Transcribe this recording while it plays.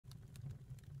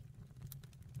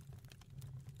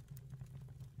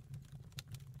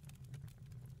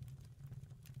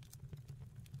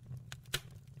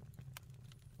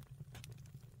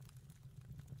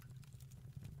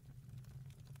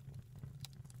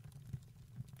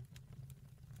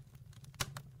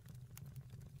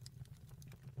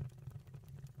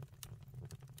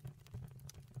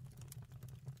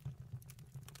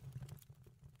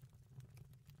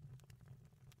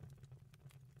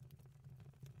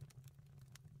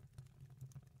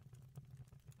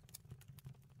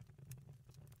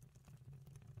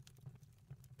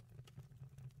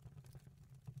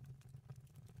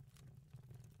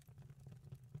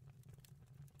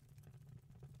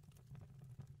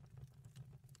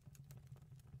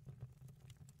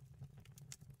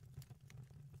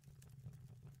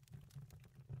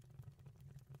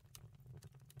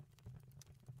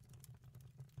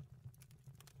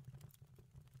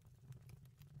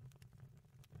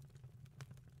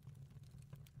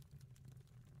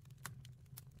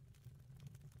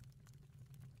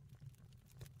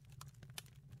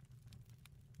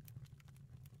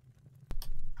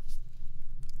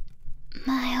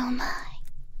Oh my,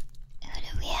 who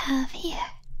do we have here?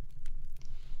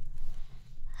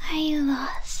 Are you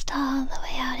lost all the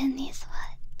way out in these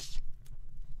woods?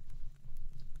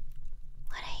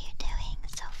 What are you doing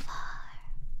so far?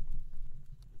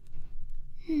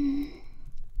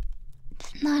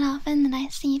 It's not often that I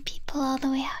see people all the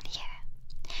way out here.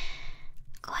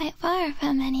 Quite far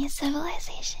from any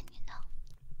civilization, you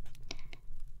know.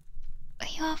 Were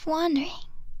you off wandering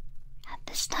at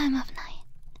this time of night?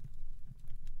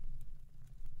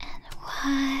 And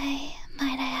why,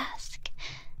 might I ask,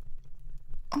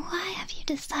 why have you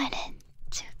decided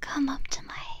to come up to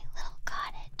my little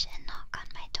cottage and knock on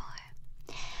my door?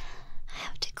 I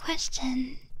have to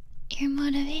question your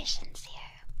motivations here.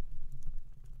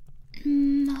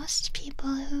 Most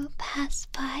people who pass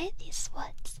by these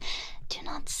woods do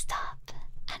not stop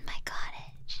at my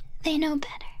cottage. They know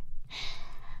better.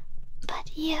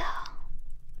 But you,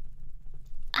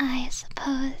 I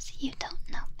suppose you don't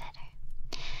know better.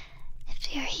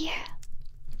 If you're here,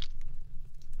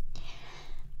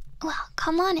 well,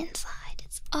 come on inside.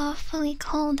 It's awfully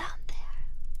cold out there.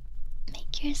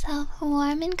 Make yourself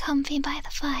warm and comfy by the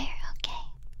fire,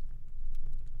 okay?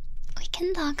 We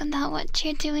can talk about what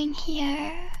you're doing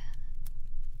here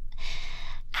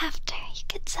after you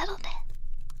get settled in.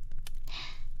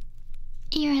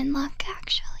 You're in luck,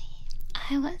 actually.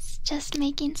 I was just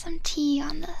making some tea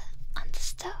on the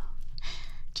stove.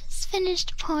 Just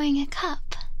finished pouring a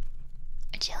cup.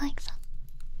 Would you like some?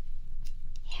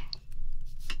 Here.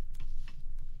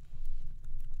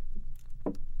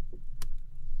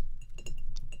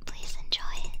 Please enjoy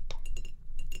it.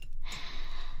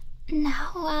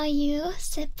 Now, while you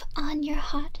sip on your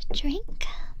hot drink,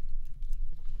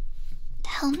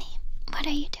 tell me, what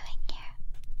are you doing here?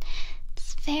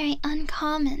 It's very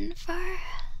uncommon for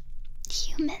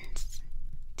humans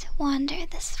to wander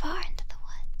this far into the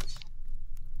woods.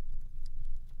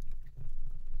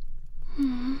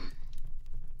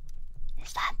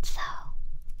 Is that so?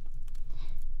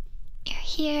 You're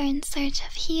here in search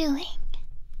of healing.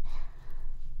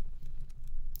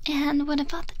 And what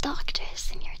about the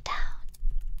doctors in your town?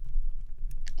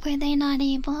 Were they not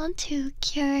able to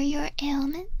cure your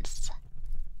ailments?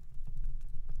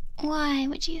 Why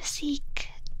would you seek,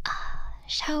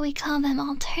 shall we call them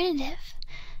alternative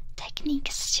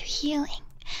techniques to healing,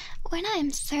 when I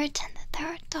am certain that there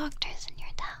are doctors in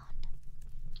your town?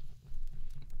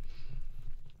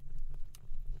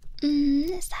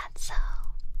 Is that so?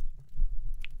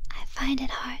 I find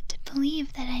it hard to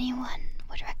believe that anyone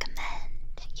would recommend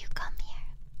you come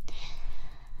here.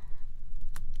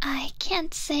 I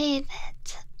can't say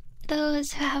that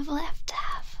those who have left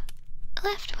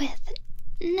with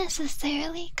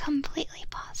necessarily completely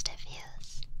positive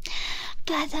views,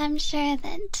 but I'm sure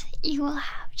that you will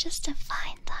have just a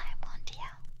fine time, won't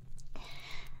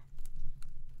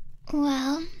you?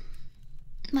 Well,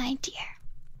 my dear,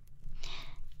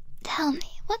 tell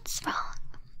me, what's wrong?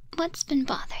 What's been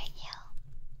bothering you?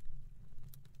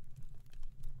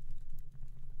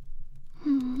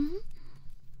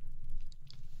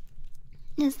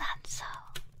 Is that so?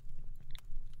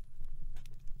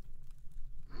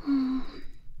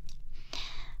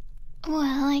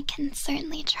 Well, I can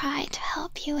certainly try to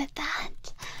help you with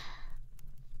that.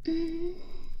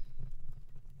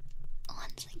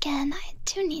 Once again, I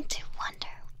do need to wonder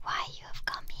why you have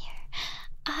come here.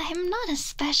 I'm not a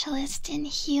specialist in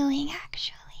healing,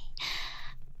 actually.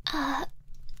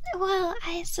 Well,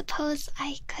 I suppose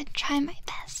I could try my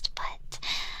best, but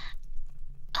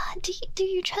do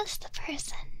you trust the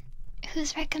person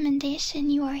whose recommendation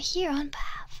you are here on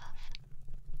behalf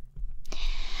of?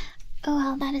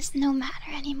 Well, that is no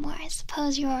matter anymore. I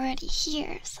suppose you're already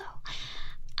here, so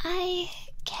I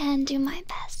can do my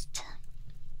best.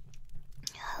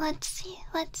 Let's see.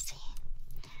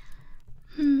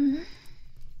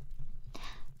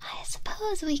 I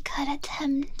suppose we could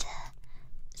attempt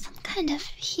some kind of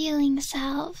healing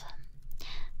salve.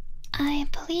 I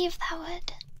believe that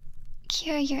would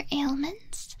cure your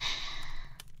ailments.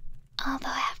 Although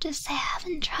I have to say I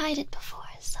haven't tried it before,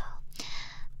 so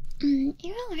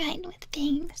you're alright with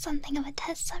being something of a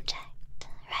test subject,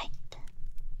 right?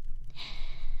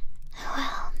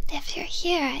 Well, if you're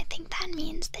here, I think that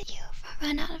means that you've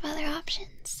run out of other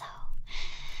options, so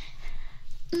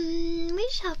we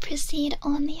shall proceed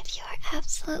only if you are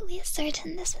absolutely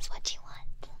certain this is what you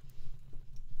want.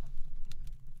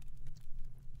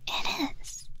 It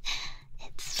is.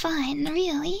 It's fine,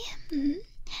 really. You're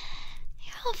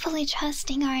awfully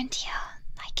trusting, aren't you?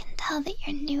 I can tell that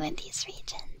you're new in these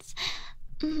regions.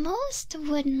 Most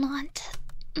would not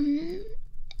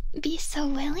be so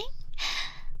willing.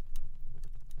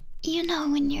 You know,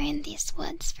 when you're in these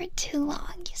woods for too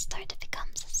long, you start to become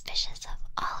suspicious. suspicious of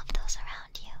all of those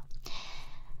around you.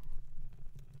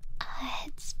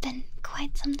 It's been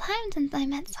quite some time since I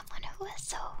met someone who was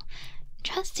so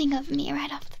trusting of me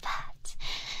right off the bat.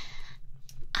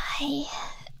 I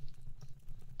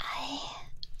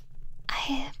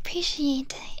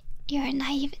appreciate your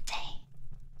naivete,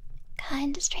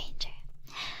 kind stranger.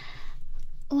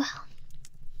 Well,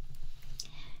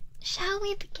 shall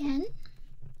we begin?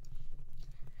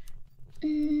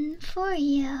 For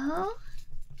you,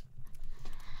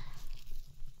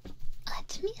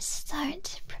 let me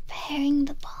start preparing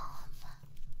the balm.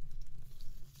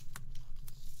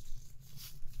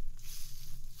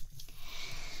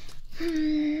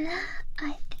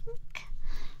 I think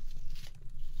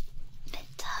a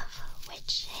bit of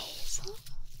witch hazel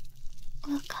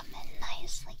will come in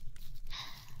nicely.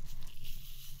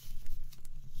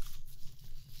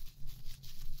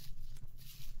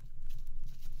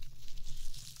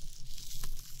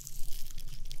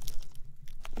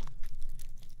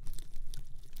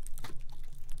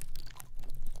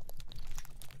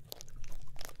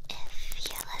 If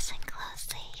you listen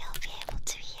closely, you'll be able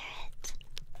to hear it.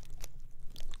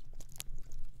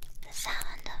 The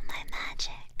sound of my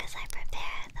magic as I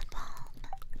prepare the balm.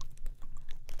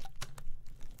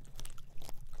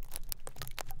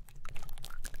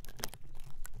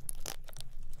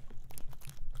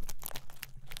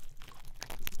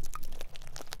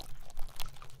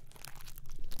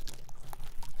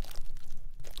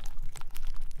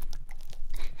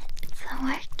 It's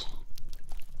working.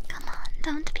 Come on,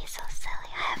 don't be so silly.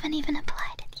 I haven't even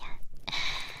applied it yet.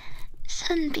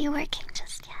 Shouldn't be working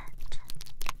just yet.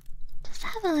 Just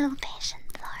have a little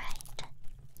patience, alright?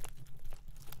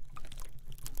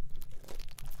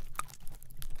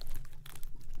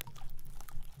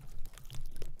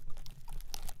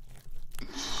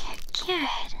 You're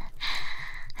cured.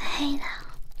 Hey now,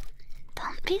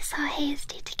 don't be so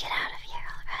hasty to get out of here,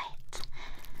 alright?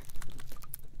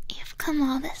 You've come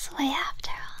all this way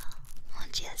after all.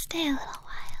 Won't you stay a little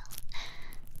while?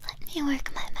 Let me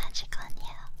work my magic on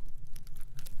you.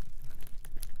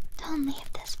 Don't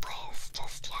leave this place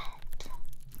just yet.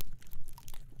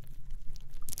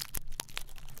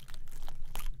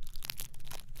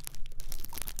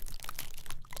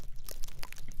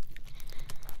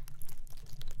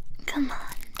 Come on,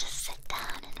 just sit down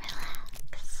and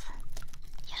relax.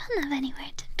 You don't have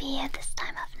anywhere to be at this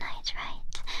time of night,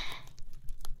 right?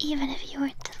 Even if you were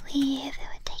to leave, it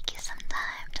would take you some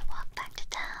time to walk back to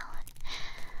town.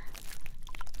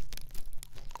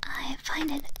 I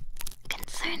find it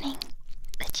concerning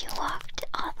that you walked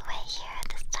all the way here at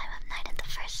this time of night in the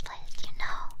first place. You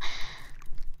know,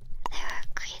 there are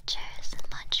creatures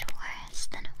much worse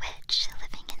than a witch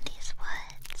living in these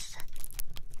woods.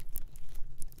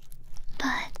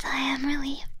 But I am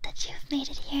relieved that you've made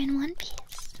it here in one piece.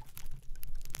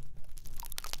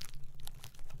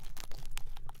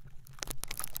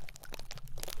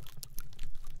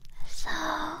 So,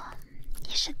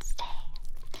 you should stay.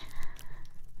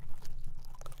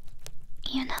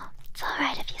 You know, it's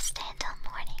alright if you stay until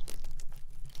morning.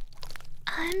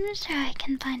 I'm sure I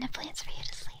can find a place for you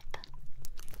to sleep.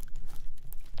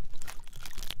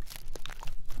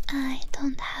 I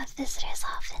don't have visitors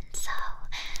often, so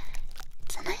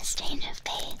it's a nice change of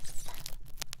pace.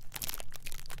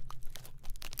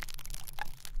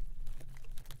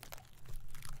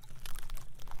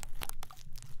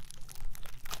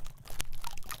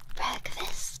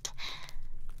 Breakfast?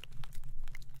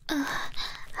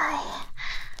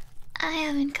 I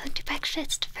haven't cooked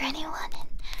breakfast for anyone in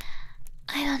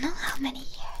I don't know how many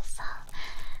years, so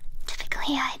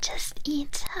typically I just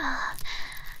eat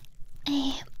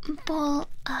a bowl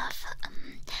of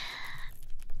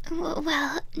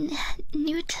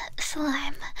newt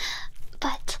slime,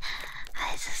 but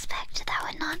I suspect that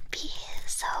would not be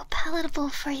so palatable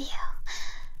for you.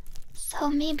 So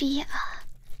maybe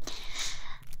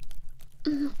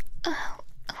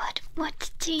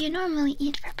what do you normally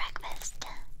eat for breakfast?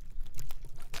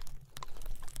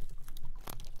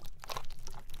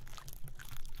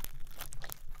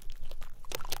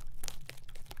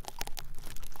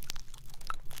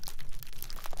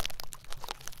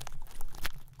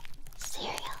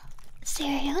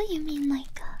 Cereal? You mean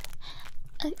like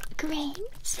a grain?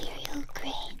 Cereal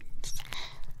grains.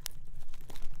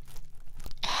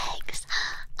 Eggs.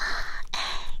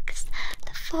 Eggs.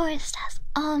 The forest has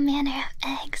all manner of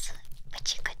eggs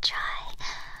which you could try.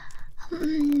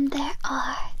 There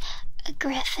are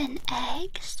griffin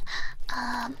eggs.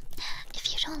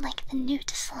 If you don't like the newt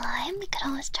slime, we could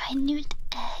always try newt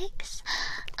eggs.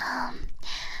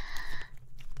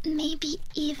 Maybe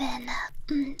even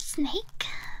snake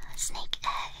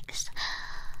eggs.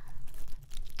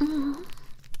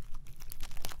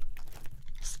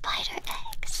 spider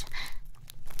eggs.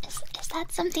 Is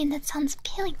that something that sounds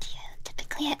appealing to you?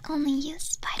 Typically, I only use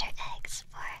spider eggs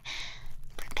for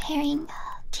preparing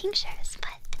tinctures,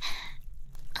 but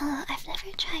I've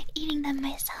never tried eating them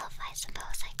myself. I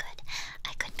suppose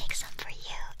I could make some for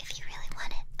you if you really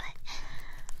want it, but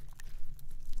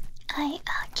I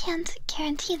can't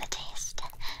guarantee the taste.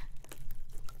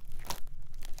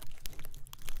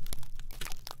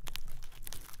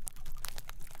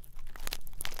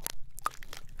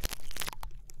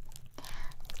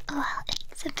 Well,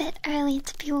 it's a bit early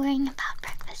to be worrying about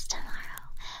breakfast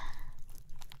tomorrow.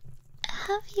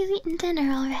 Have you eaten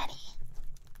dinner already?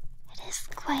 It is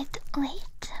quite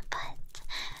late, but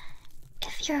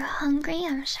if you're hungry,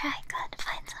 I'm sure I could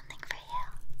find something for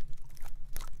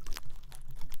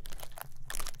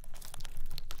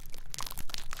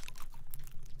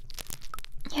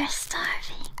you. You're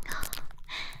starving. Oh,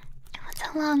 it was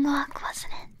a long walk,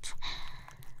 wasn't it?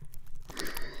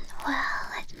 Well,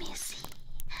 let me see.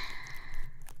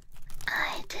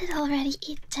 I did already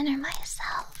eat dinner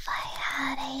myself. I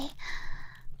had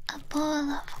a bowl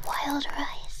of wild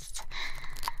rice,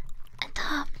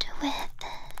 topped with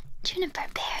juniper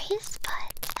berries,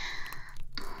 but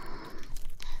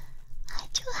I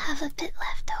do have a bit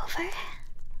left over.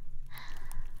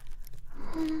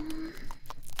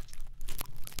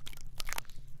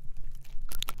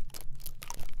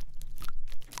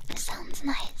 It sounds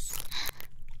nice.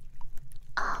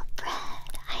 Oh,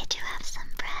 bread. I do have some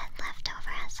bread left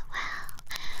over as well.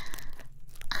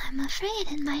 I'm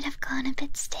afraid it might have gone a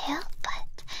bit stale,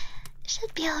 but it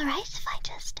should be alright if I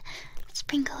just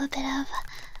sprinkle a bit of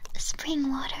spring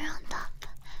water on top.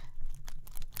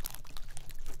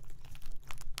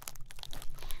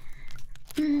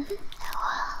 Well,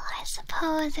 I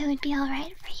suppose it would be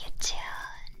alright for you to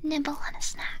nibble on a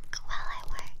snack while I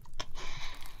work.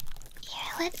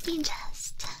 Here, let me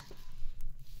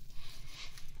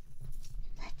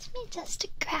just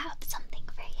grab something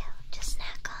for you to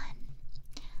snack on.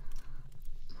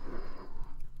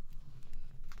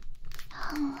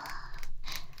 Oh,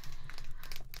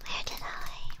 where did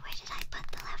I put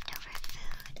the leftover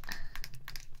food?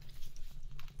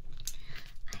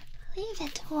 I believe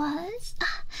it was...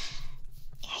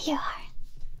 here you are.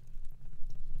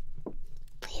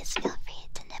 Please feel free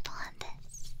to nibble on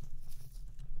this.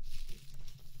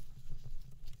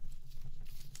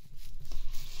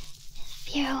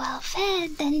 If you're well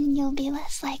fed, then you'll be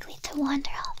less likely to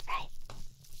wander off, right?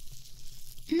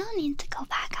 No need to go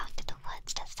back out to the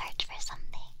woods to search for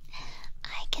something.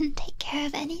 I can take care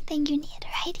of anything you need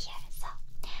right here, so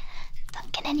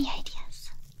don't get any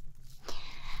ideas.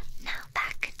 Now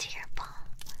back to your palm.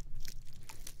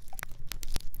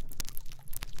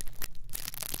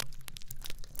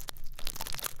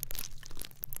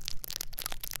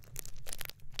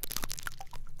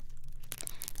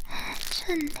 It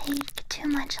shouldn't take too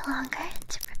much longer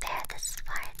to prepare this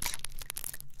part.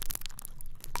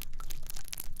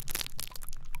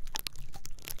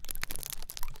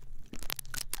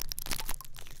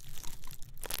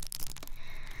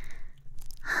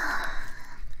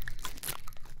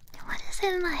 What is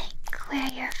it like where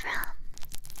you're from?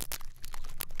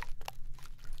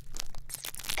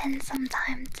 It's been some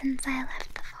time since I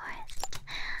left the forest.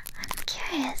 I'm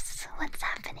curious what's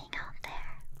happening out there.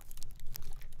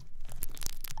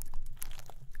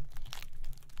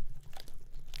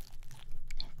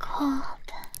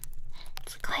 Cold.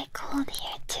 It's quite cold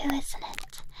here too, isn't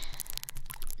it?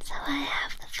 So I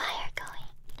have the fire going.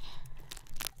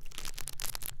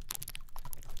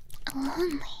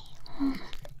 Lonely.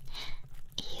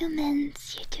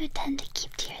 Humans, you do tend to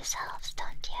keep to yourselves,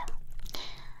 don't you?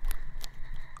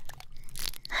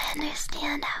 I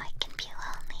understand how it can be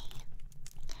lonely.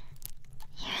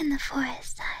 Here in the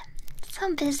forest, I'm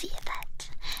so busy that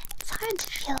it's hard to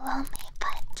feel lonely,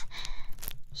 but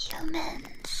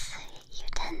humans, you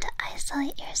tend to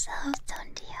isolate yourselves,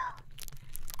 don't you?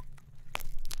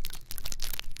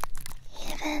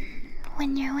 Even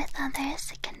when you're with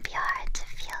others, it can be hard to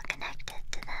feel connected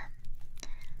to them.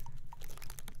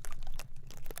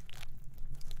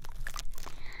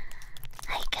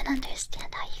 I can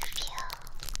understand how you feel.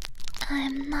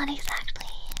 I'm not exactly,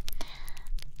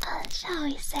 shall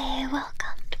we say,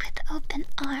 welcomed with open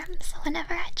arms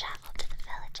whenever I travel to the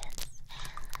villages.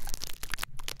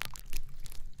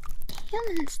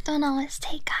 Humans don't always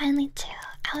take kindly to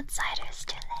outsiders,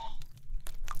 do they?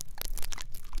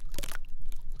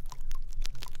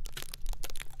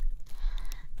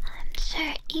 I'm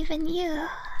sure even you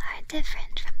are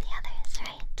different from the others,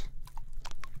 right?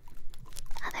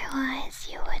 Otherwise,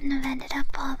 you wouldn't have ended up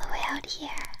all the way out here.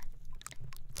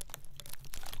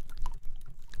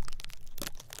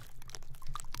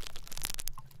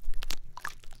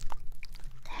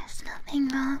 nothing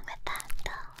wrong with that,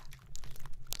 though.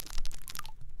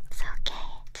 It's okay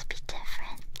to be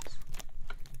different.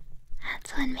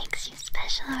 That's what makes you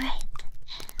special, right?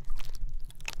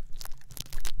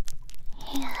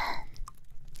 Yeah,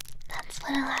 that's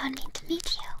what allowed me to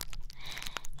meet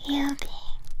you. You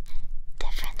being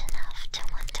different enough to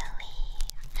want to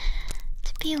leave,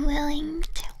 to be willing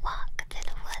to walk through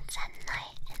the woods at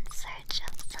night in search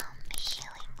of some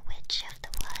healing witch of the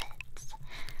woods.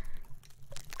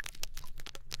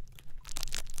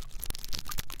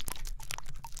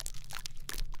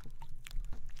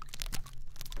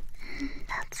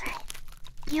 That's right.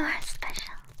 You are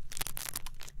special.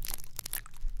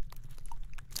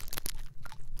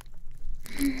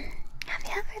 Have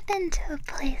you ever been to a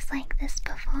place like this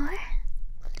before?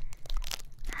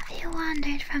 Have you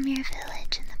wandered from your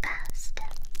village in the past?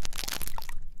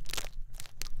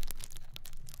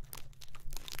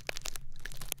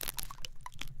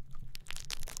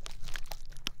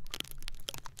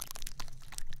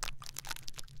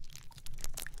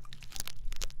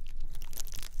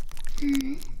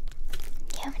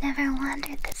 You've never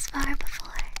wandered this far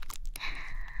before.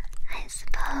 I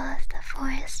suppose the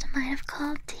forest might have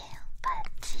called to you,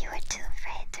 but you were too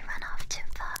afraid to run off too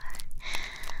far.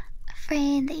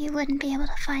 Afraid that you wouldn't be able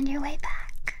to find your way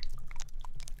back.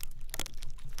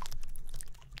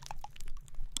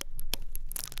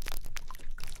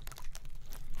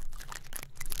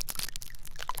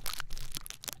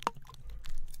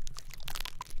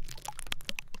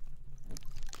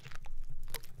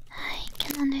 I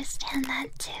can understand that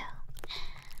too.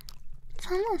 It's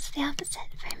almost the opposite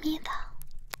for me, though.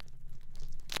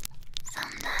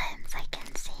 Sometimes I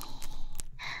can see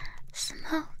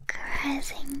smoke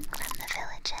rising from the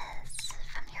villages,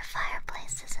 from your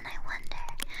fireplaces, and I wonder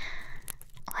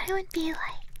what it would be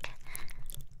like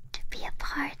to be a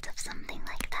part of something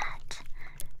like that.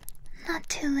 Not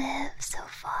to live so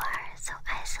far, so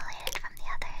isolated from the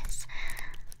others,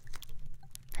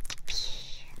 but to be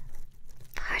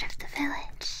part of the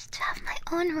village, to have my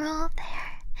own role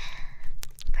there.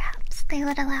 Perhaps they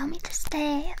would allow me to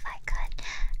stay if I could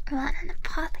run an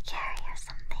apothecary or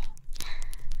something.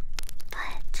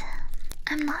 But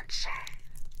I'm not sure.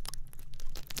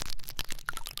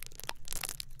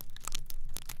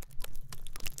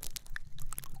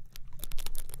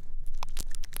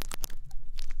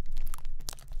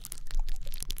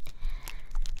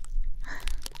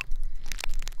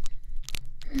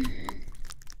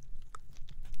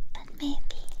 But maybe,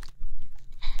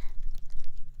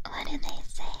 what do they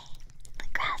say? The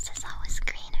grass is always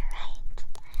greener, right?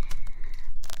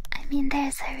 I mean,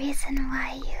 there's a reason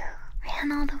why you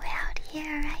ran all the way out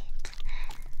here, right?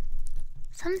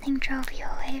 Something drove you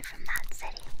away from that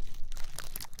city.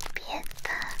 Be it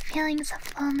the feelings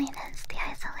of loneliness, the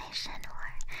isolation,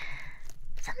 or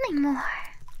something more.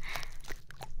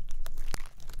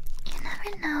 You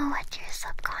never know what your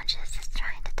subconscious is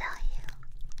trying to tell you.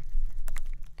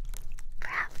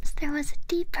 Perhaps there was a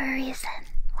deeper reason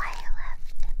why you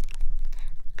left.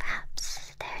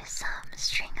 Perhaps there is some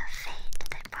string of fate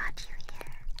that brought you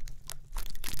here.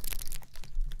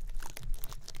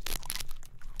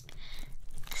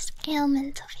 This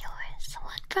ailment of yours,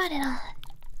 what brought it on?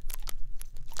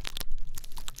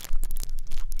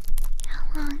 How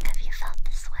long have you felt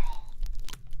this way?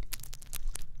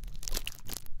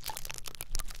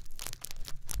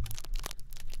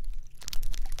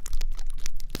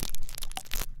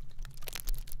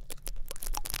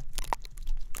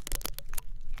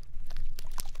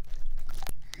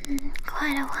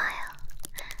 Quite a while.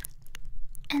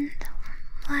 And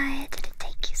why did it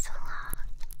take you so long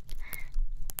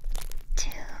to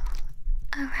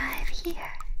arrive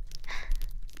here?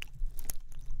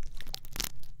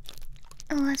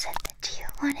 Was it that you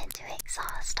wanted to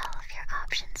exhaust all of your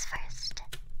options first?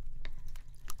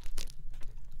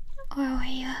 Or were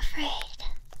you afraid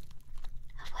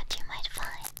of what you might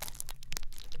find?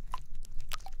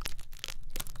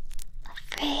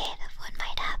 Afraid of what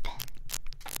might happen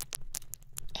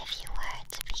if you were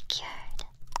to be cured?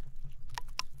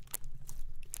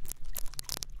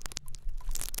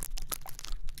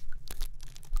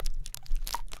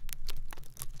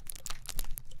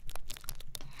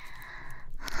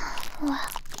 Well,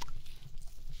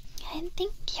 I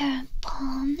think your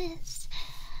poem is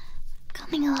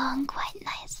coming along quite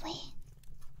nicely.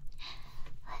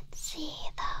 Let's see,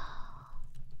 though.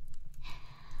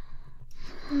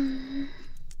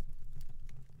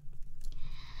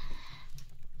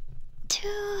 To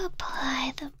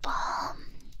apply the balm,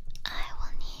 I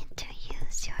will need to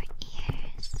use your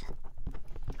ears.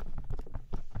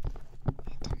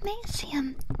 It may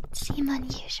seem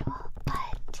unusual,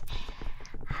 but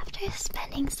after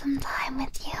spending some time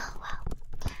with you, well,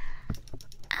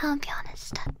 I'll be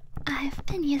honest, I've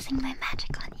been using my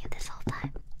magic on you this whole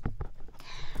time.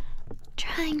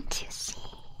 Trying to see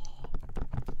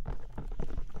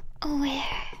where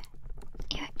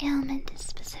your ailment is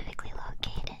specifically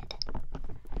located.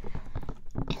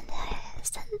 And I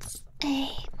sense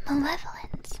a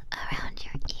malevolence around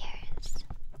your ears.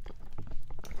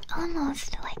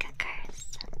 Almost like a curse.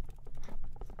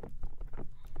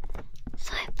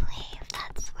 So I believe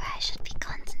that's where I should be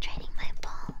concentrating my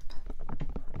palm.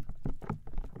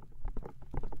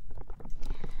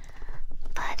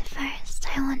 But first,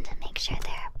 I want to make sure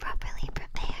they're properly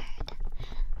prepared,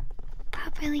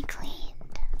 properly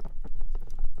cleaned.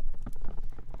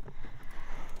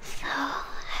 So I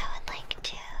would like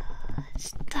to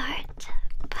start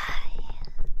by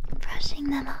brushing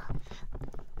them off.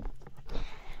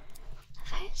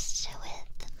 First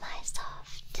with my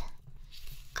soft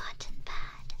cotton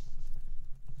pad.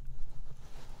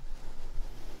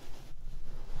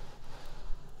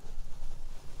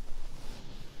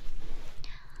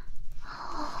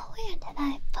 Oh, where did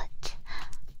I put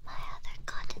my other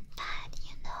cotton pad,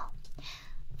 you know?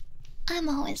 I'm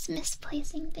always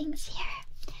misplacing things here.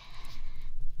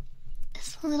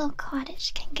 This little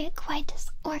cottage can get quite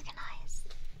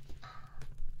disorganized.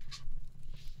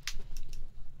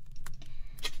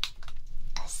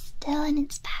 Still in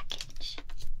its package.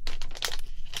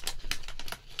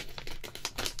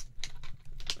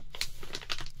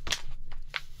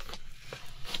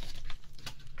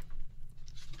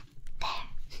 There.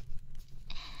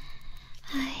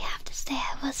 I have to say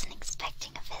I wasn't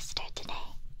expecting a visitor today.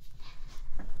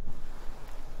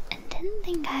 And didn't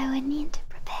think I would need to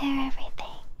prepare everything.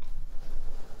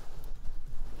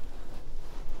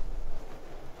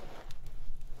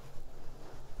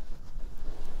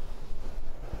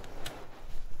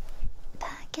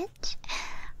 Package?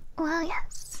 Well,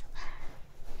 yes.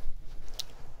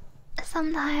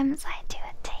 Sometimes I do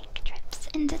take trips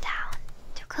into town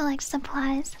to collect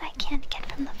supplies that I can't get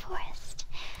from the forest.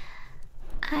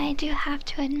 I do have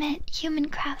to admit, human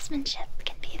craftsmanship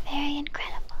can be very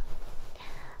incredible.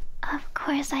 Of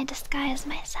course, I disguise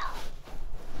myself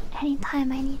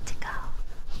anytime I need to go.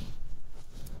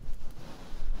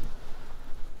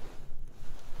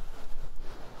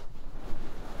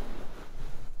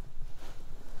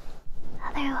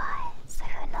 Otherwise,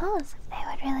 who knows if they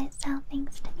would really sell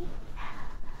things to me,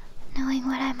 knowing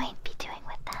what I might be doing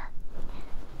with them.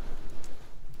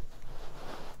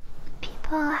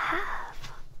 People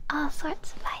have all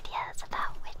sorts of ideas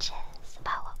about witches,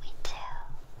 about what we do.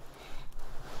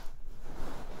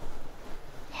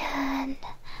 And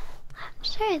I'm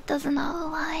sure it doesn't all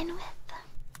align with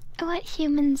what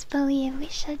humans believe we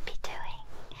should be doing.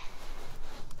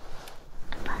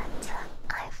 But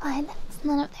I find that it's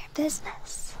none of their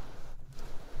business.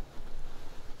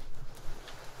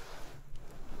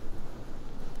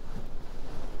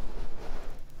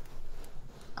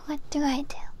 What do I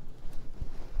do?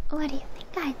 What do you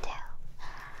think I do?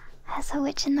 As a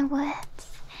witch in the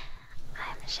woods,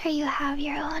 I'm sure you have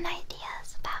your own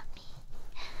ideas about me.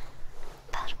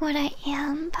 About what I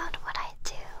am, about what I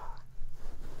do.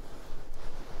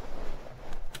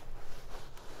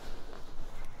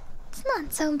 It's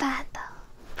not so bad, though.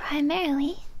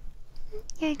 Primarily,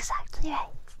 you're exactly right.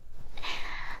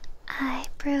 I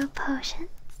brew potions.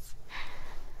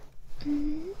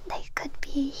 They could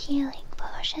be healing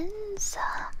potions.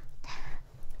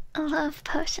 Love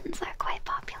potions are quite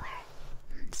popular,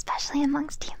 especially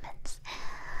amongst humans.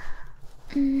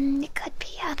 It could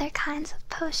be other kinds of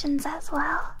potions as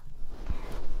well.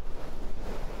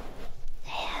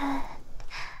 And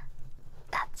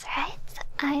that's right,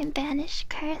 I banish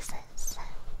curses.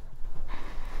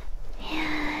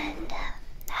 And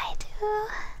I do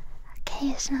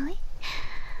occasionally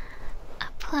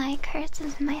apply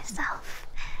curses myself.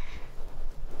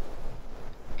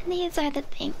 These are the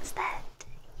things that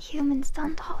humans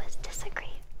don't always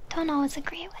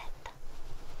agree with.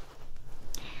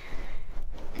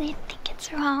 They think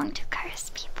it's wrong to curse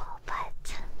people,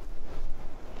 but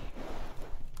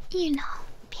you know,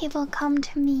 people come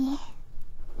to me.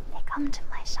 They come to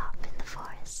my shop in the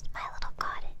forest, my little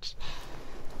cottage,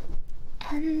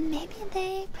 and maybe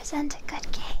they present a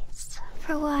good case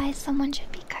for why someone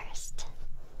should be cursed.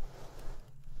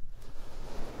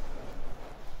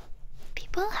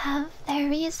 People have their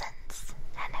reasons,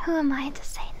 and who am I to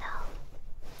say no?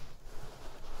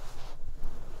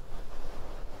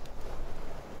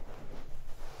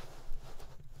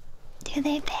 Do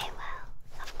they pay well?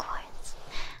 Of course.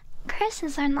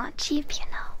 Curses are not cheap, you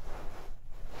know.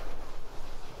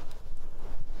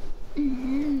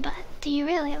 But do you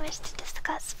really wish to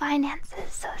discuss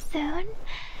finances so soon?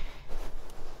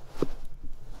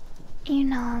 You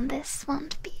know this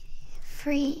won't be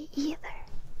free either.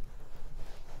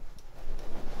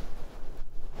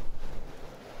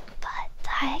 But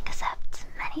I accept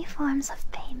many forms of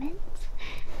payment.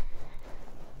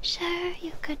 Sure,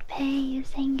 you could pay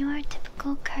using your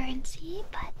typical currency,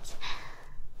 but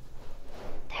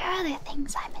there are other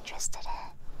things I'm interested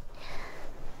in.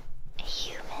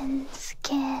 Human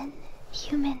skin,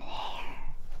 human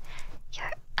hair,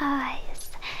 your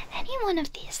eyes. Any one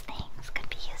of these things could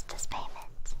be used as payment.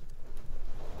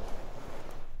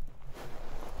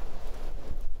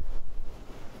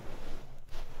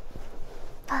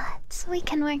 But we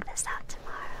can work this out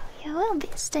tomorrow. You will be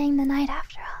staying the night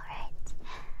after all, right?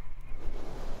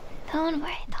 Don't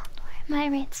worry. My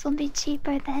rates will be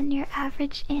cheaper than your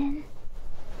average inn.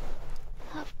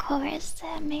 Of course,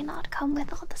 it may not come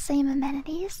with all the same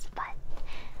amenities, but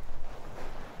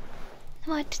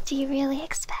what do you really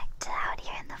expect out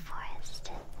here in the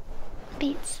forest?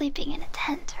 Beats sleeping in a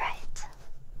tent, right?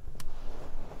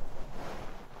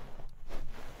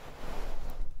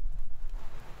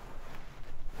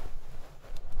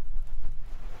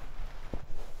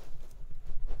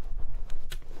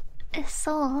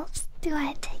 Souls? Do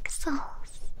I take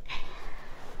souls?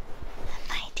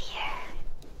 My dear,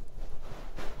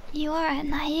 you are a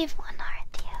naive one,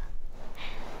 aren't you?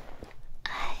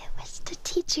 I wish to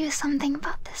teach you something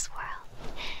about this world.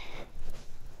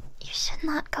 You should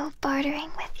not go bartering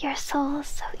with your souls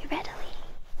so readily.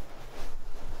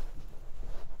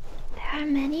 There are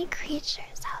many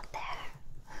creatures out there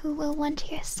who will want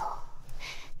your soul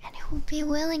and who will be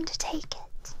willing to take it.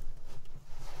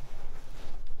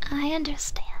 I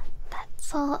understand that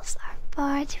souls are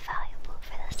far too valuable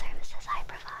for the services I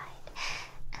provide,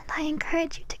 and I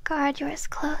encourage you to guard yours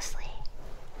closely.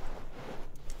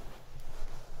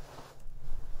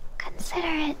 Consider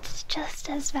it just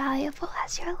as valuable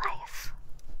as your life.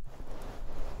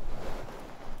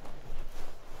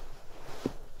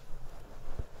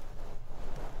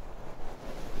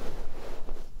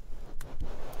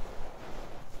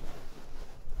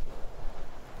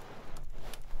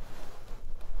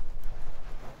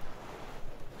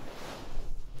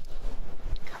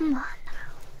 Come on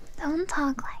now, don't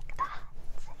talk like that.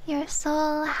 Your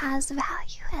soul has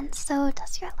value, and so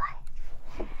does your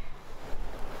life.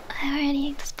 I already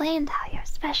explained how you're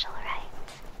special, right?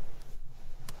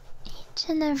 Each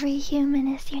and every human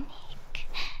is unique,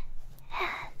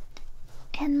 and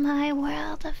in my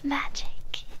world of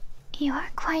magic, you are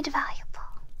quite valuable.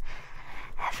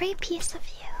 Every piece of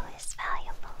you is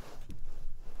valuable.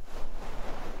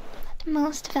 But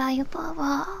most valuable of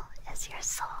all is your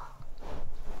soul.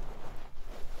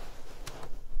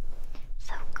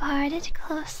 So guard it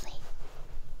closely.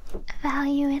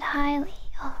 Value it highly,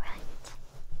 alright?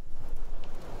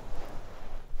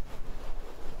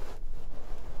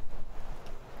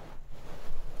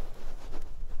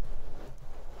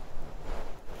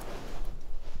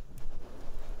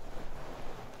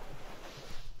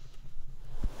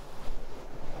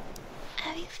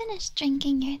 Have you finished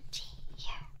drinking your tea?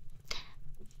 Here,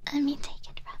 let me take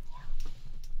it from you.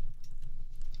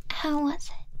 How was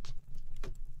it?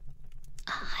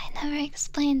 Oh, I never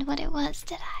explained what it was,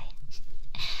 did I?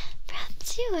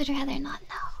 Perhaps you would rather not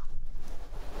know.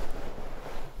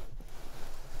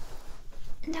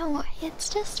 Don't worry, it's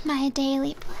just my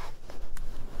daily blend.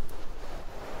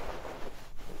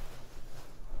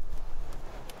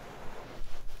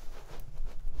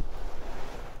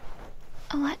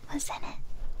 What was in it?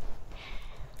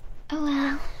 Well,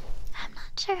 I'm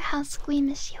not sure how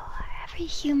squeamish you are. Every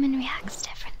human reacts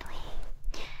differently.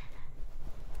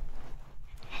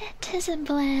 It is a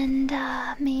blend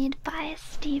made by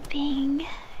steeping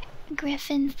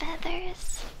griffin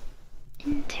feathers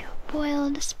into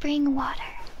boiled spring water.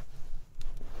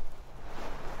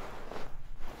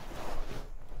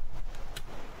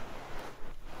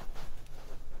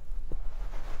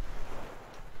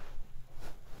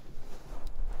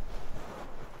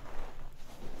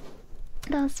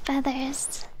 Those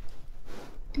feathers,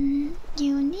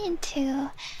 you need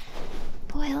to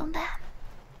boil them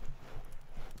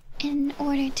in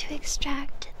order to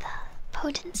extract the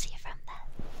potency from them.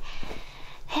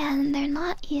 And they're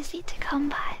not easy to come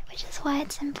by, which is why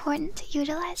it's important to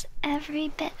utilize every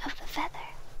bit of the feather.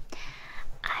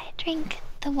 I drink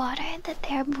the water that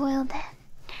they're boiled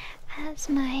in as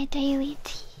my daily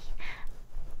tea,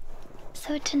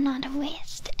 so to not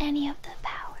waste any of the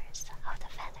powers of the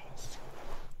feathers.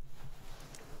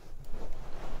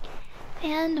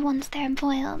 And once they're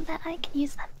boiled, then I can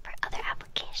use them for other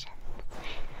applications.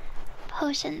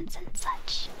 Potions and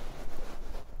such.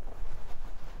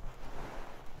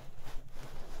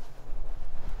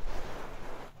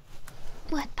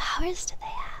 What powers do they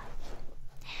have?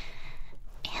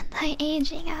 by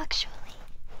aging, actually.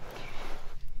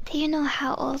 Do you know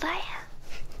how old I am?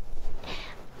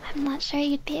 I'm not sure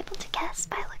you'd be able to guess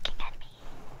by looking at me.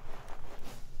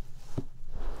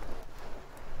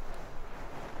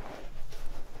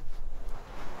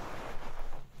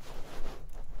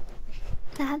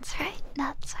 That's right,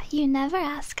 that's why you never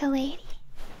ask a lady.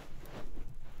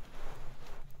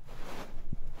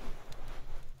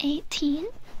 18?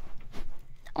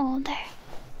 Older.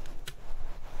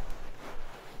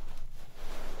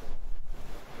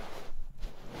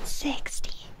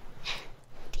 60.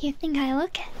 Do you think I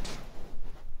look it?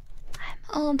 I'm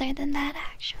older than that,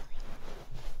 actually.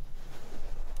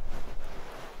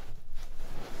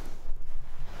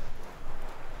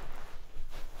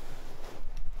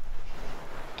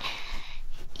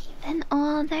 Even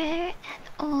older and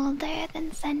older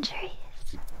than centuries.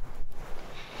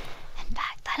 In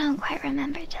fact, I don't quite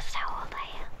remember just how old I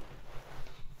am.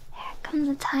 There comes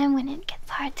a time when it gets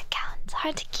hard to count, it's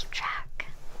hard to keep track.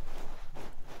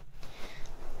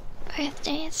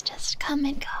 Birthdays just come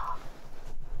and go.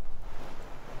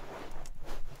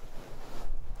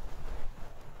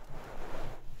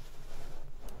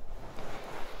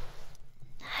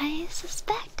 I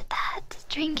suspect that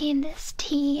drinking this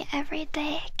tea every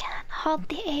day can halt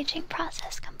the aging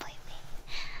process completely.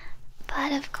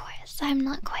 But of course, I'm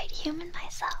not quite human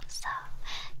myself, so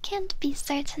can't be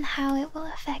certain how it will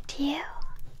affect you.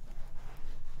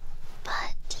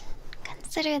 But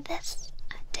consider this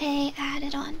a day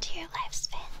added on to your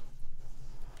lifespan.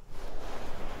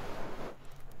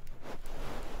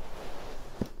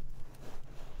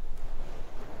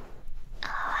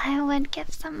 Oh, I would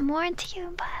give some more to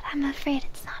you, but I'm afraid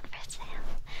it's not for sale.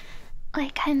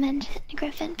 Like I mentioned,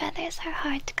 griffin feathers are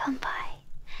hard to come by.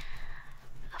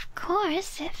 Of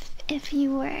course, if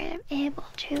you were able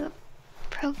to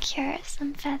procure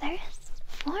some feathers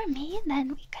for me, then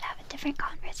we could have a different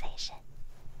conversation.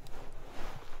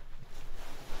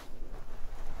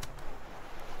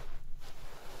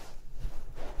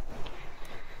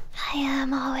 I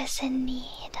am always in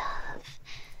need of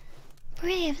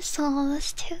brave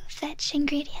souls to fetch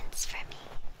ingredients for me.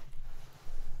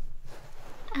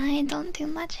 I don't do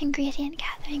much ingredient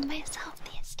gathering myself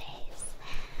these days.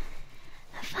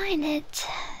 I find it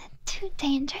too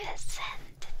dangerous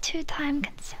and too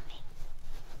time-consuming.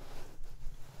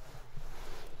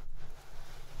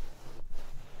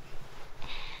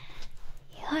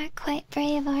 You are quite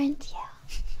brave, aren't you?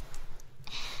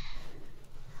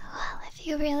 Well, if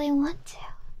you really want to,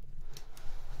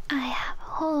 I have a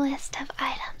whole list of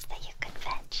items that you could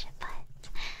fetch, but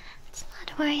let's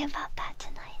not worry about that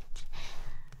tonight.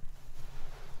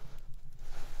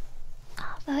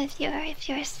 Although if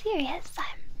you're serious,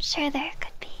 I'm sure there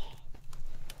could be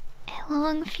a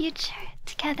long future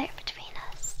together between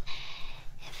us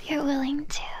if you're willing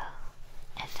to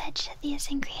fetch these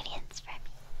ingredients for me.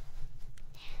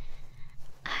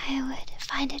 I would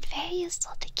find it very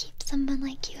useful to keep someone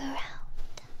like you around.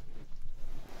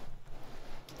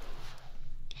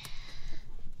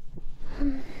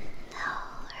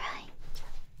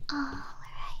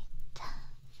 Alright.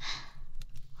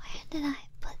 Where did I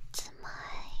put my...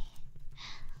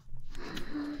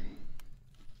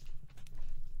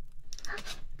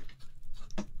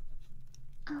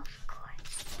 Of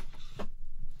course.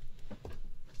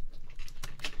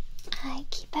 I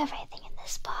keep everything in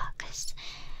this box.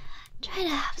 Try to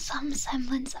have some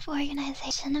semblance of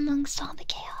organization amongst all the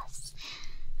chaos.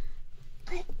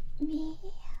 Let me...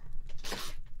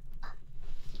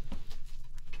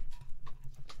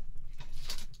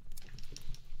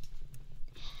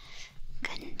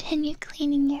 continue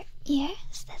cleaning your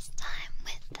ears, this time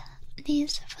with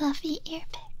these fluffy ear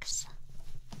picks.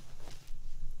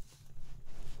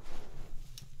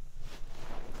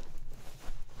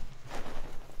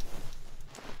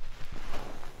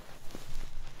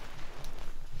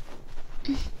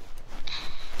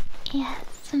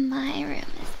 Yes, my room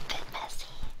is a bit messy.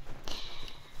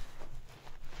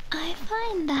 I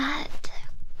find that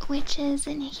witches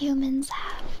and humans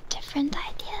have different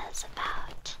ideas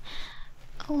about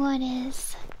what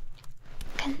is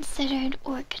considered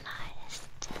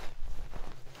organized.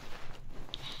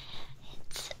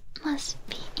 It must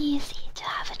be easy to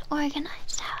have an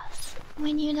organized house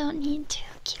when you don't need to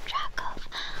keep track of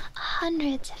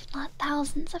hundreds, if not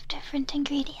thousands, of different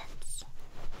ingredients.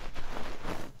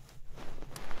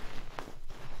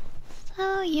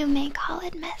 So you may call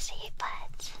it messy,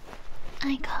 but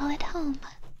I call it home.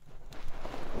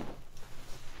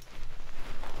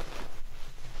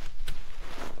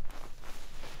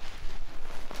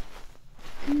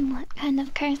 What kind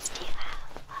of curse do you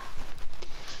have?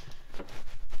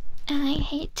 I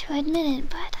hate to admit it,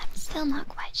 but I'm still not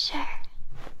quite sure.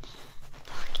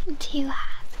 Talking to you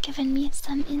has given me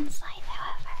some insight,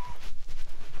 however.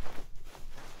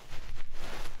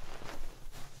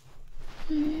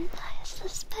 I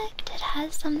suspect it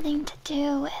has something to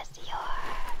do with your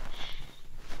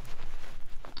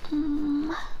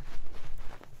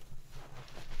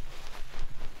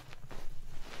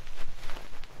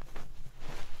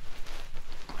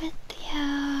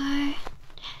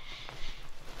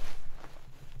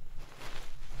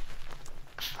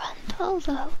frontal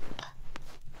lobe.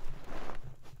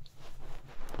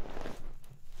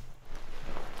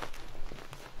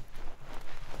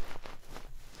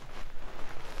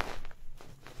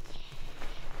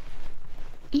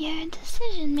 Your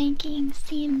decision making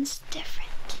seems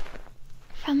different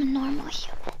from a normal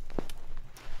human.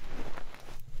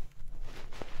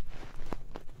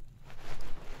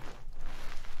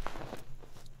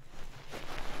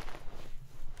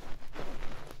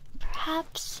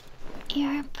 Perhaps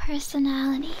your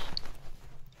personality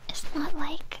is not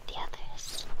like the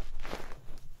others.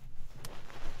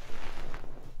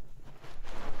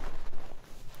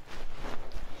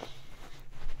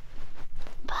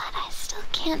 But I still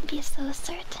can't be so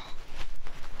certain.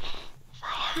 If I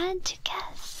had to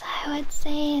guess, I would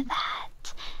say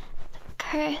that the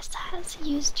curse has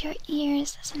used your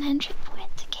ears as an entry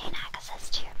point to gain access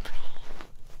to your brain.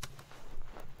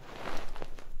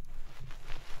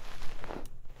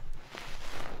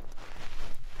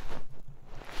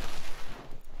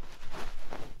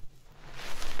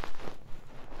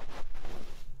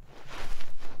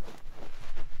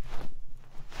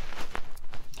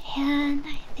 And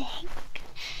I think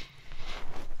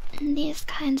these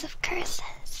kinds of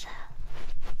curses,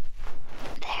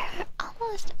 they're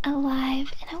almost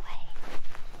alive in a way.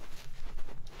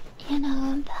 You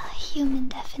know, the human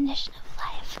definition of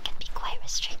life can be quite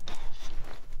restrictive.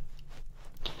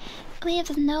 It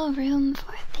leaves no room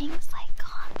for things like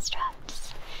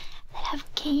constructs that have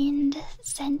gained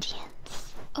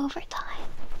sentience over time.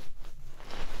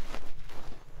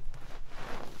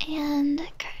 And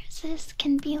curses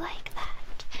can be like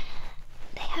that.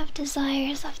 They have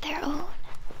desires of their own.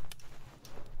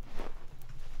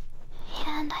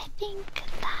 And I think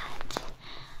that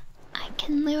I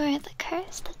can lure the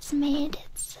curse that's made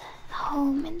its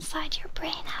home inside your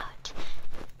brain out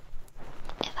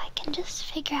if I can just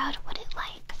figure out what it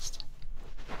likes.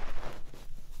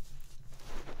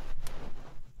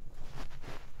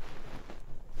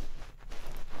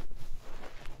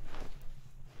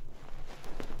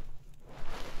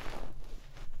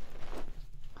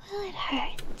 Will it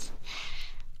hurt?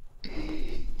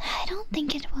 I don't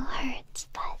think it will hurt,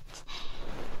 but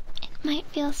it might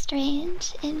feel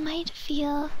strange. It might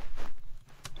feel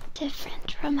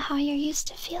different from how you're used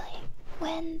to feeling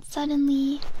when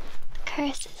suddenly the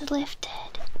curse is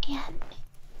lifted and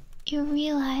you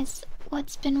realize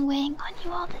what's been weighing on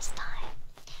you all this time.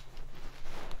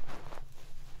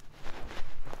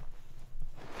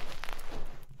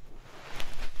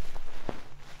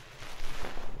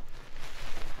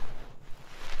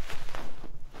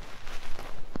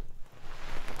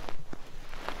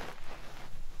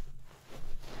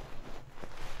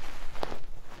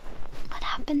 What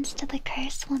happens to the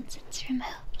curse once it's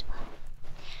removed?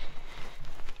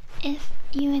 If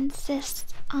you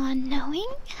insist on knowing,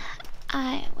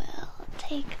 I will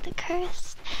take the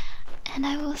curse and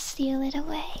I will seal it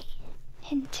away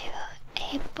into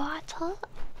a bottle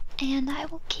and I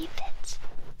will keep it.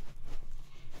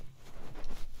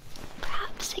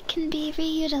 Perhaps it can be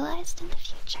reutilized in the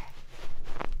future.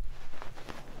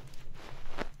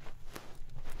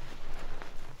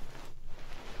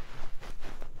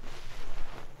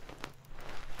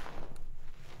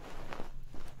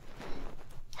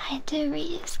 I do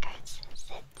reuse curses.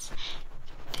 It's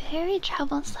very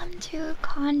troublesome to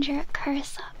conjure a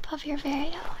curse up of your very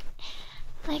own.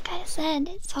 Like I said,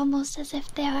 it's almost as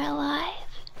if they are alive.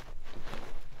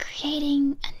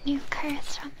 Creating a new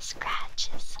curse from scratch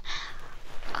is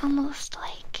almost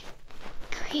like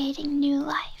creating new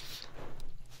life.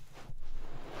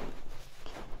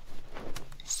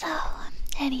 So,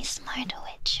 any smart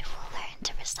witch will learn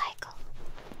to recycle.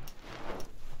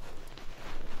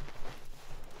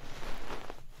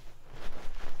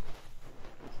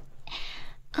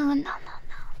 Oh, no.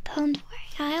 Don't worry.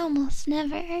 I almost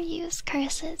never use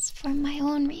curses for my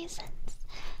own reasons.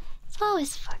 It's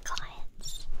always for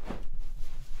clients.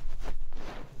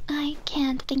 I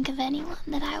can't think of anyone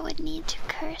that I would need to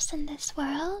curse in this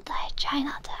world. I try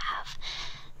not to have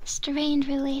strained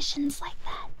relations like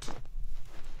that.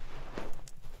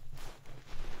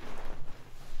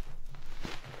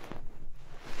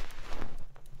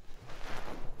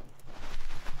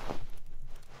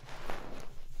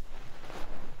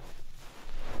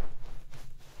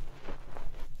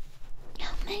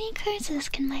 curses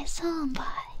can my soul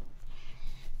buy?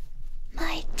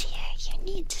 My dear, you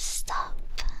need to stop.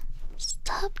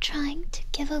 Stop trying to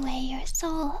give away your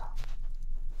soul.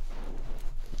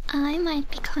 I might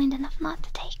be kind enough not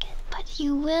to take it, but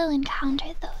you will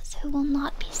encounter those who will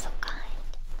not be so kind.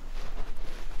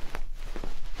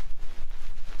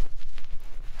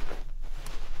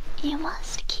 You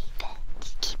must keep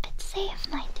it safe,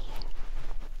 my dear.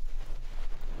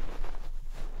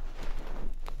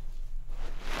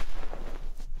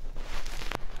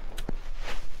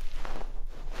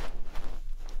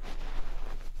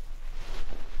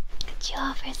 Could you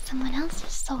offer someone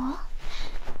else's soul?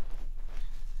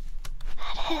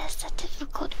 That is a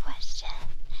difficult question.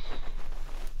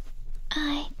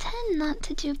 I tend not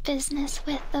to do business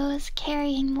with those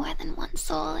carrying more than one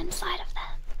soul inside of them.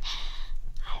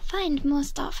 I find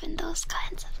most often those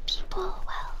kinds of people,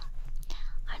 well,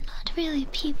 are not really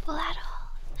people at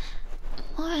all.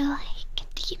 More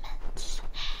like demons.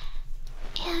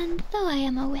 And though I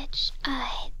am a witch,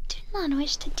 I do not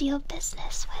wish to deal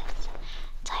business with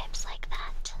types like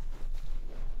that.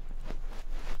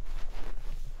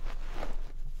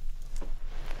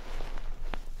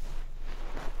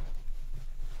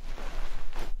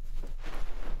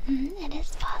 It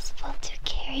is possible to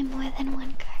carry more than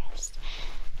one curse.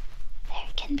 There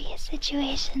can be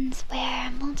situations where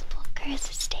multiple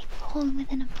curses take hold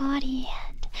within a body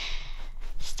and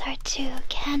start to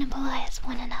cannibalize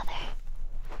one another.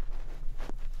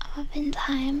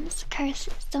 Oftentimes,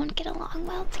 curses don't get along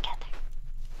well together.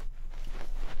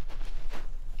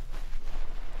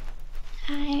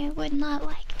 I would not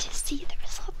like to see the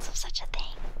results of such a thing.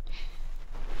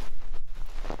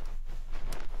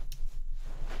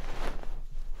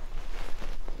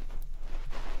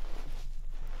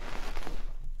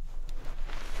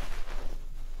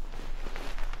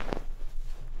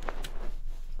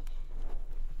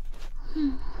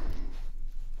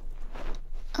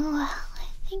 Well,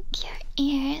 I think your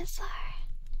ears are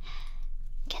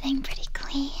getting pretty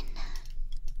clean.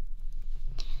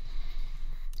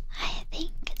 I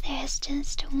think there's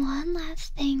just one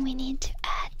last thing we need to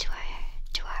add to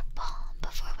our balm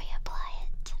before we apply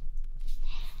it.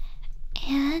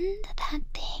 And that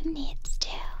thing needs to...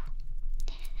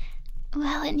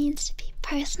 well, it needs to be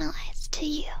personalized to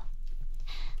you.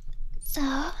 So,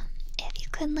 if you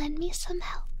could lend me some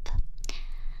help,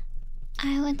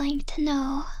 I would like to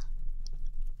know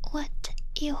what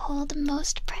you hold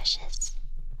most precious.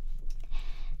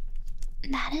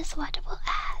 That is what will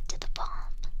add to the balm.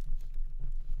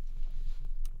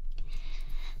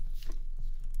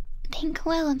 Think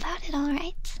well about it,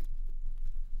 alright?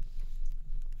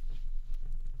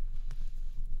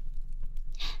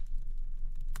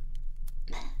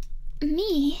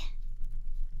 Me?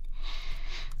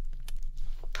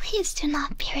 Please do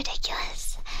not be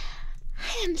ridiculous.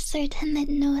 I am certain that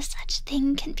no such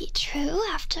thing can be true.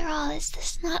 After all, is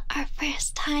this not our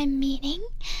first time meeting?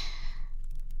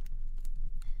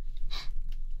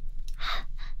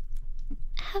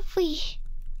 Have we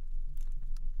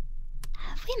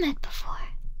met before?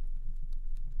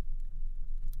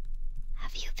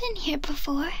 Have you been here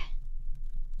before?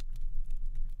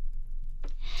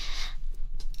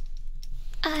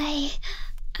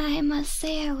 I must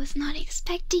say I was not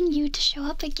expecting you to show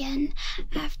up again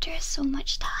after so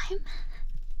much time.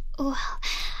 Well,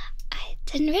 I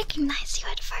didn't recognize you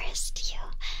at first.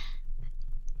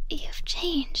 You've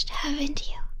changed, haven't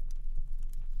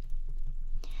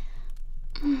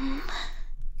you?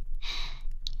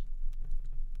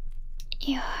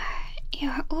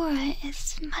 Your aura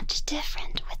is much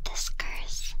different with this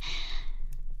curse.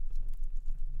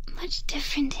 Much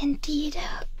different indeed.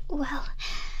 Well,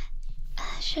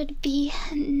 should be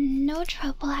no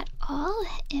trouble at all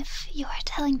if you are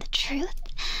telling the truth.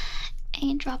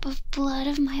 A drop of blood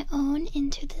of my own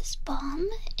into this balm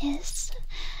is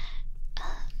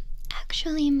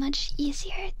actually much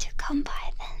easier to come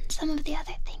by than some of the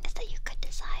other things that you could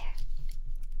desire.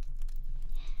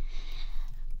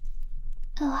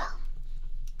 Well,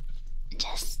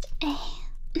 just a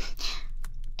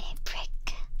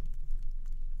prick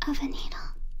of a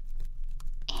needle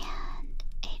and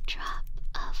a drop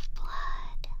of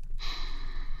blood,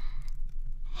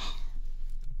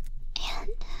 and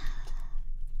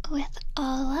with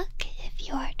all luck, if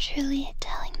you are truly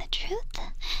telling the truth,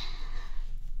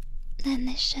 then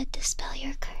this should dispel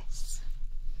your curse.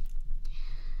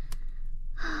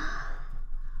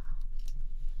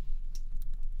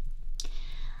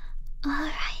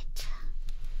 Alright,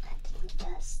 let me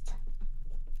just...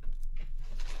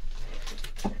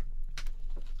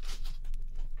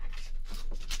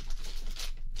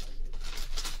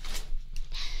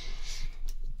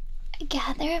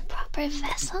 gather a proper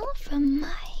vessel from my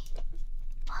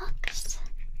box.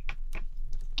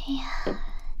 And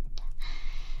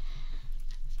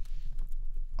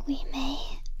we may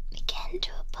begin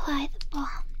to apply the balm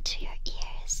to your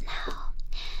ears now.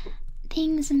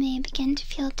 Things may begin to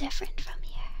feel different from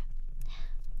here.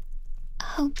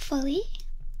 Hopefully,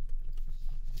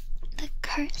 the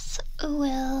curse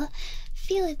will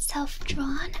feel itself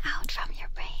drawn out from your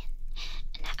brain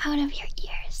and out of your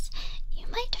ears. You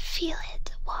might feel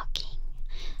it walking,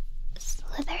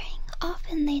 slithering.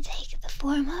 Often they take the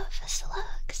form of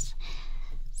slugs.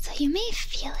 So you may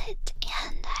feel it,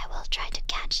 and I will try to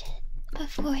catch it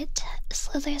before it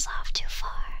slithers off too far.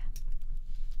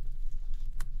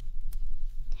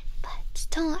 But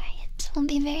don't worry, it will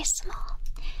be very small.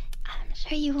 I'm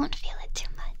sure you won't feel it too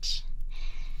much.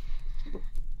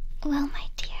 Well, my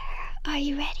dear, are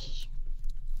you ready?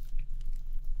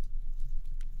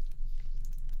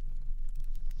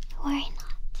 Worry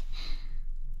not.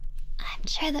 I'm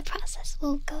sure the process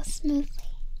will go smoothly.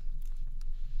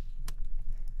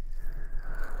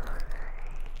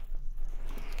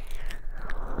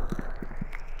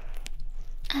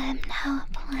 I'm now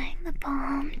applying the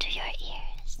balm to your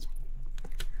ears.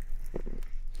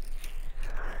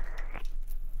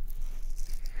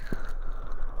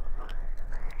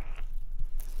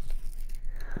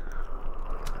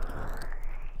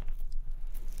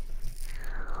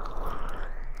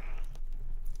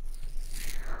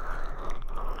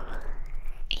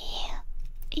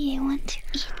 You want to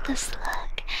eat the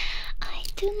slug? I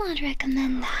do not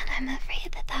recommend that. I'm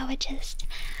afraid that would just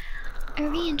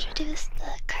reintroduce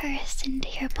the curse into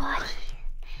your body.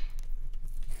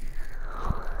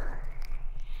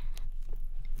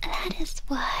 That is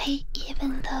why,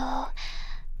 even though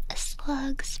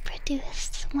slugs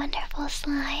produce wonderful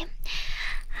slime,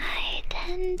 I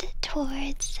tend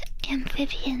towards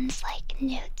amphibians like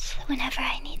newts whenever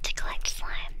I need to collect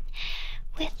slime.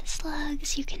 With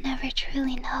slugs, you can never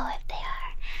truly know if they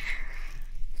are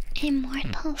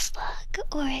immortal slug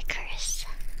or a curse.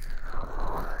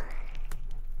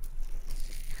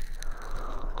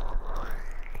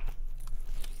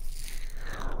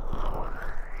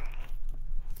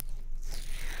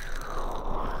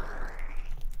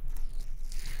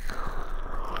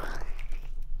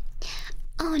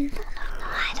 Oh, no,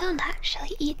 I don't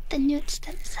actually eat the newts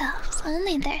themselves,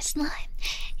 only their slime.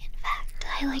 In fact,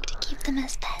 I like to keep them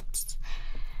as pets.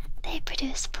 They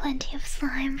produce plenty of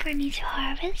slime for me to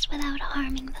harvest without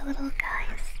harming the little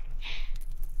guys.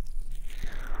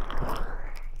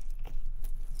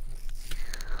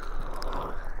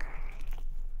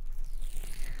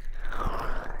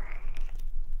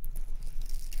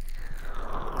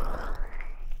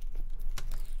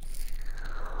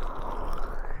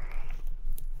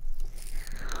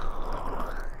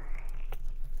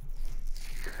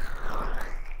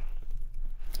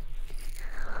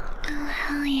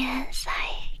 Oh yes,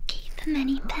 I keep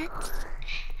many pets.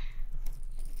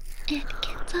 It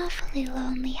gets awfully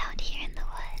lonely out here in the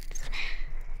woods.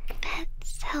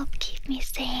 Pets help keep me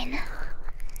sane.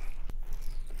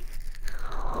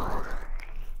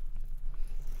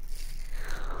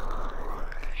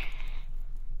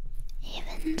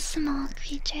 Even small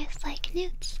creatures like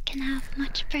newts can have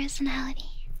much personality.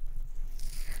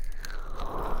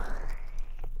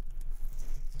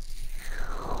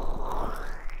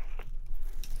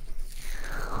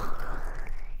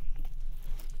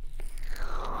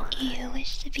 You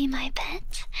wish to be my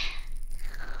pet?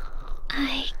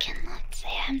 I cannot say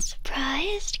I'm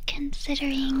surprised,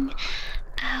 considering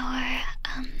our,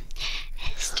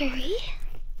 history.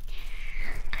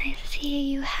 I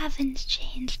see you haven't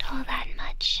changed all that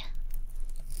much.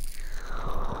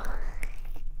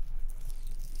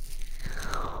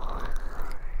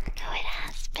 Though it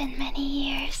has been many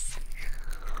years.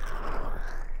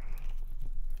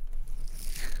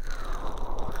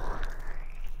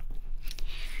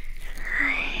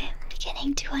 I'm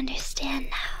beginning to understand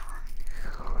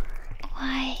now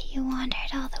why you wandered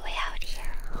all the way out here.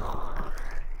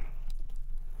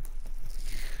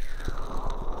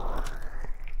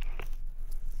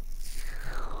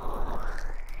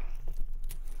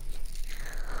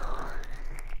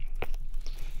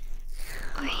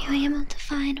 Were you able to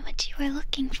find what you were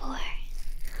looking for?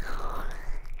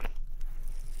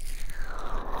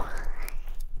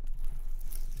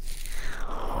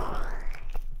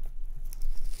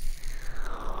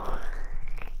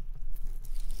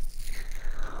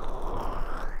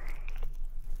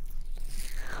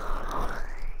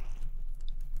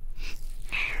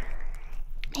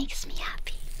 Makes me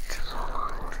happy.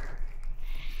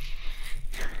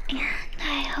 And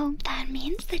I hope that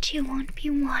means that you won't be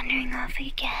wandering off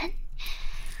again.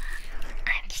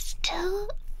 I'm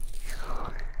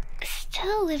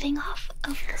still living off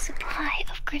of the supply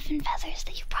of griffin feathers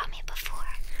that you brought me before.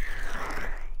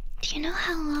 Do you know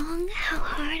how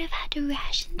hard I've had to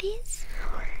ration these?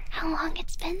 How long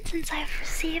it's been since I've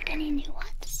received any new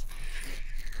ones?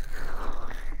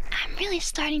 I'm really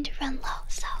starting to run low,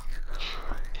 so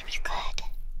if you could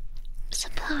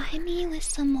supply me with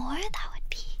some more, that would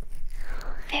be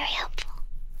very helpful.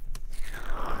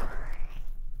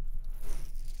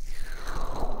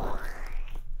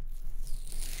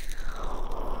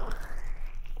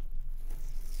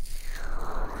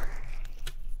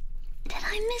 Did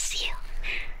I miss you?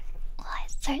 Well, I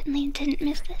certainly didn't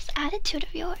miss this attitude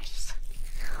of yours.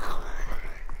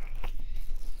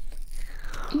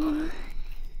 You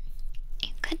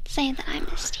could say that I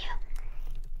missed you.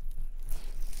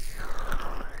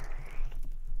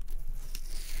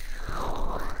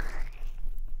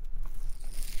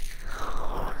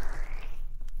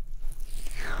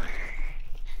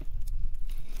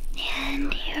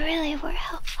 And you really were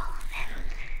helpful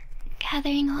in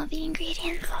gathering all the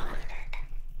ingredients I needed.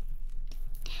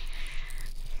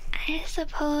 I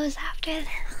suppose after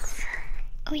this,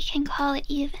 we can call it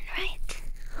even, right?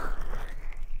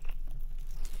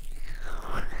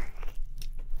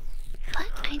 But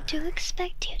I do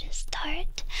expect you to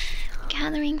start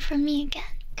gathering for me again,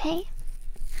 okay?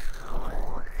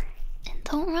 And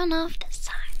don't run off this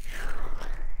time.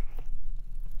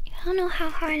 You don't know how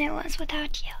hard it was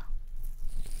without you.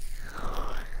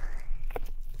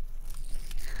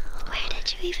 Where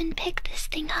did you even pick this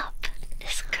thing up?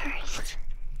 This curse?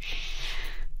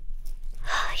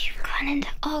 Oh, you've gone into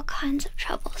all kinds of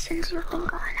trouble since you've been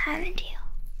gone, haven't you?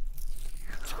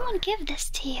 Someone give this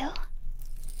to you.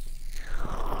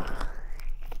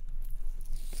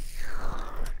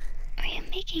 Are you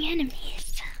making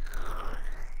enemies?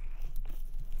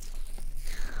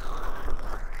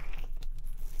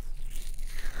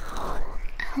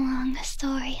 A long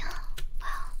story, huh?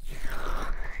 Well,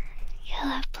 you'll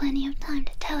have plenty of time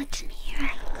to tell it to me,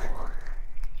 right?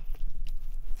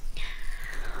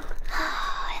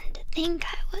 Oh, and to think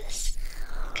I was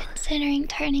considering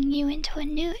turning you into a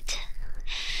newt.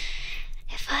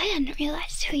 If I hadn't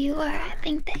realized who you were, I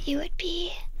think that you would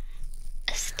be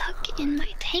stuck in my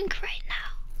tank right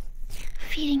now,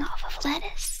 feeding off of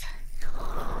lettuce.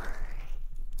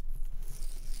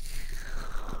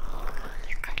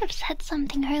 You could have said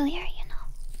something earlier, you know.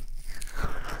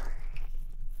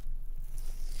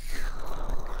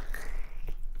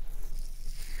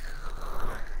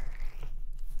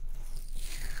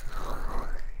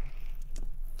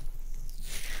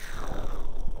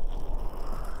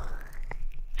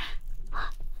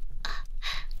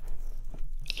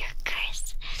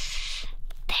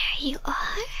 You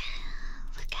are?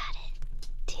 Look at it.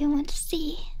 Do you want to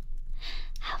see?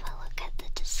 Have a look at the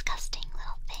disgusting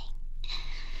little thing.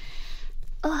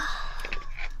 Ugh.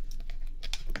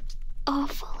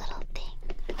 Awful little thing.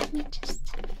 Let me just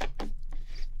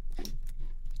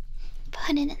put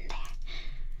it in there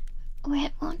where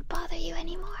it won't bother you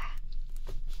anymore.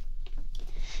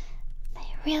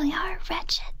 They really are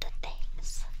wretched, the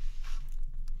things.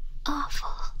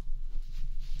 Awful.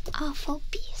 Awful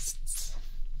beasts.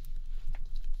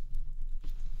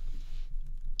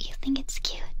 You think it's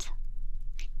cute?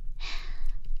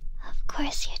 Of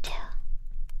course you do.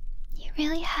 You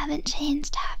really haven't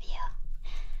changed, have you?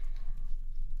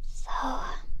 So,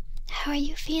 how are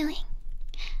you feeling?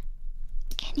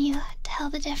 Can you tell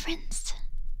the difference?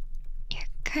 Your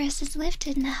curse is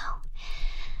lifted now.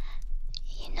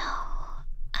 You know,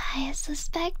 I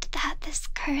suspect that this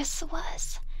curse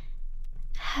was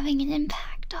having an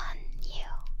impact on you,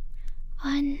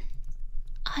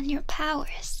 on your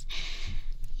powers.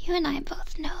 You and I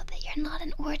both know that you're not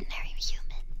an ordinary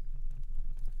human.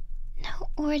 No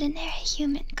ordinary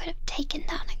human could have taken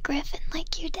down a griffin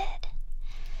like you did.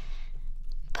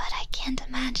 But I can't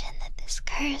imagine that this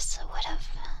curse would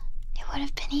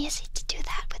have been easy to do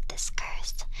that with this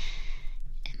curse.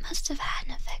 It must have had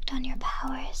an effect on your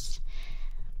powers.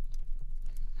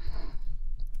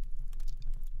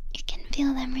 You can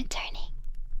feel them returning.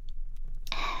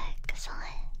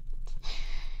 Excellent.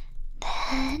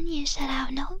 Then you should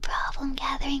have no problem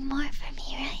gathering more for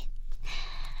me, right?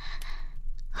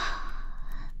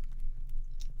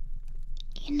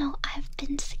 You know, I've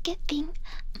been skipping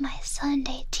my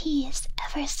Sunday teas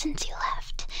ever since you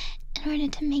left, in order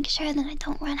to make sure that I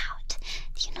don't run out.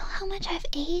 Do you know how much I've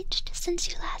aged since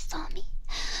you last saw me?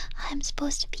 I'm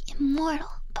supposed to be immortal,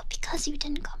 but because you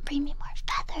didn't come bring me more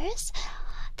feathers,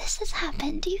 this has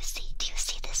happened. Do you see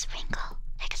this wrinkle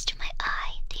next to my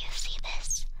eye? Do you see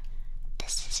this?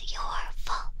 This is your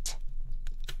fault,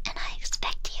 and I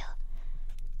expect you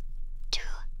to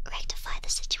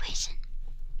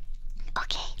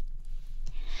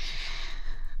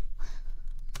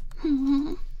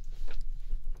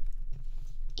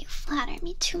flatter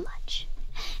me too much.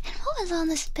 And what was all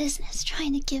this business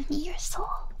trying to give me your soul?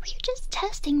 Were you just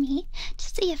testing me to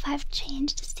see if I've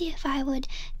changed, to see if I would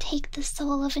take the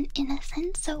soul of an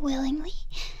innocent so willingly?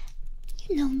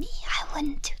 You know me, I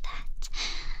wouldn't do that.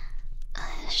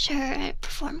 Sure, I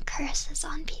perform curses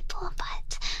on people,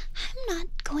 but I'm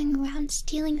not going around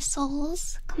stealing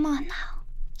souls. Come on now.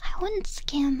 I wouldn't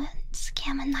scam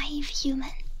a naive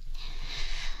human.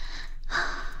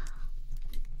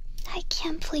 I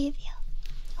can't believe you.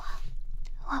 Well,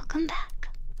 welcome back.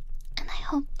 And I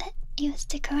hope that you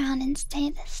stick around and stay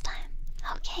this time,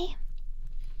 okay?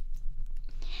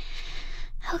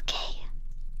 Okay.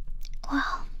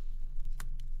 Well,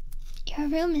 your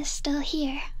room is still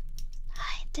here.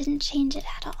 I didn't change it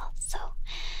at all, so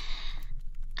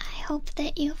I hope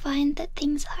that you find that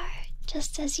things are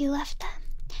just as you left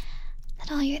them.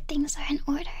 That all your things are in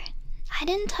order. I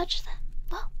didn't touch them.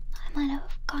 Well, I might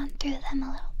have gone through them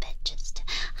a little bit.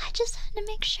 I just had to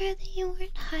make sure that you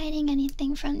weren't hiding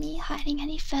anything from me, hiding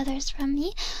any feathers from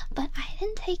me, but I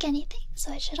didn't take anything,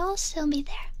 so it should all still be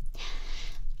there.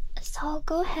 So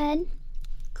go ahead,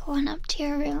 go on up to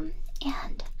your room,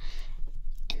 and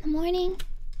in the morning,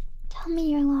 tell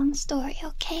me your long story,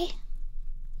 okay?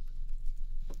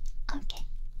 Okay.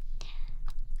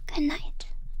 Good night.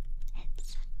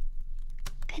 It's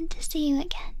good to see you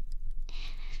again.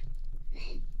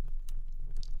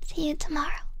 See you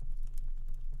tomorrow.